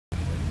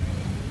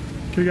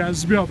Okay,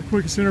 guys, this will be about the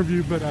quickest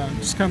interview, but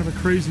just kind of a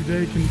crazy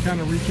day. Can you kind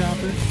of recap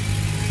it?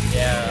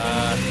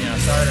 Yeah,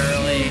 started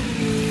early.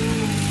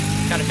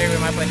 Kind of figured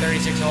we might play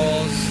 36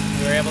 holes.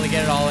 We were able to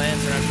get it all in,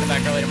 so we're going to come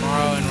back early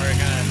tomorrow, and we're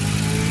going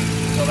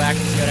to go back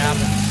and see what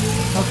happens.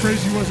 How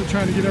crazy was it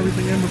trying to get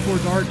everything in before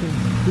dark? And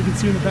we can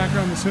see in the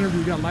background of this interview,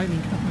 you got lightning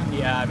coming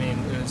in. Yeah, I mean,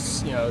 it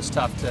was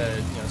tough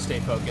to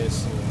stay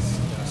focused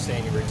and stay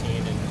in your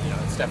routine, and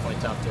it's definitely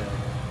tough to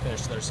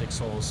finish 36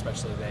 holes,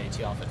 especially they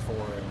tee off at 4,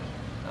 and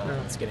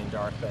it's getting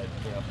dark. But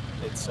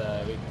it's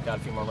we've got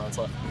a few more rounds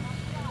left.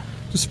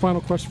 Just a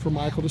final question for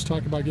Michael. Just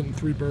talk about getting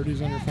 3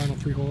 birdies on your final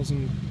 3 holes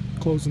and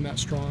closing that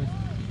strong.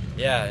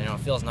 Yeah, it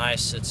feels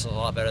nice. It's a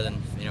lot better than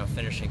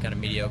finishing kind of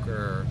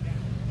mediocre.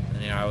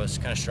 I was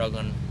kind of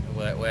struggling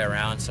way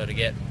around. So to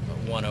get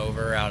 1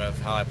 over out of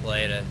how I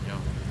played,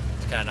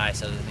 it's kind of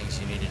nice. Other things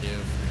you need to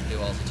do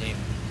well as a team.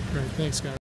 Great, thanks, guys.